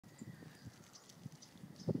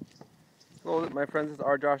So, my friends, this is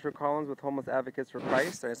R.Joshua Collins with Homeless Advocates for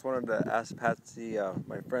Christ. I just wanted to ask Patsy,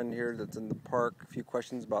 my friend here that's in the park, a few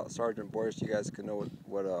questions about Sergeant Boyer so you guys can know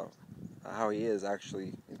how he is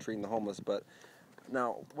actually in treating the homeless. But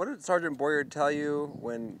now, what did Sergeant Boyer tell you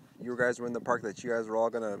when you guys were in the park that you guys were all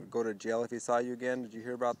going to go to jail if he saw you again? Did you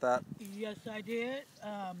hear about that? Yes, I did.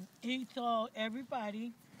 He told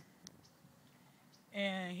everybody,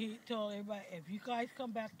 if you guys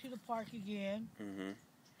come back to the park again,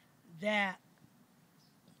 that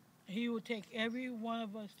he will take every one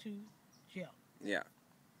of us to jail. Yeah.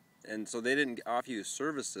 And so they didn't offer you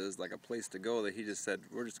services like a place to go. That he just said,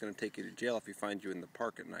 we're just going to take you to jail if we find you in the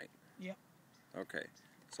park at night. Yep. Okay.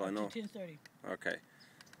 So Up I know. to 10:30. Okay.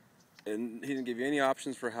 And he didn't give you any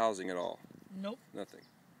options for housing at all? Nope. Nothing?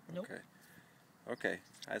 Nope. Okay. Okay.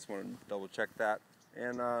 I just want to double check that.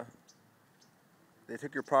 And they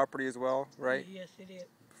took your property as well, right? Yes, they did.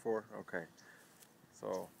 Before? Okay.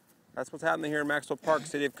 So that's what's happening here in Maxwell Park,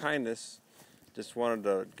 City of Kindness. Just wanted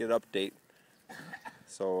to get an update.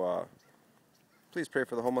 So please pray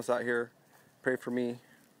for the homeless out here. Pray for me.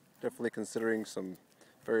 Definitely considering some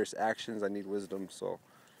various actions. I need wisdom. So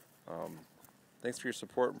thanks for your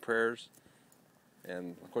support and prayers.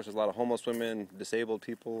 And of course there's a lot of homeless women, disabled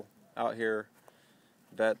people out here,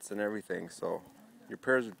 vets and everything. So your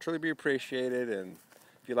prayers would truly be appreciated. And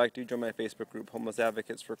if you'd like to, join my Facebook group, Homeless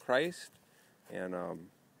Advocates for Christ. And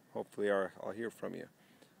hopefully I'll hear from you.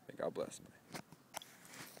 May God bless. Bye.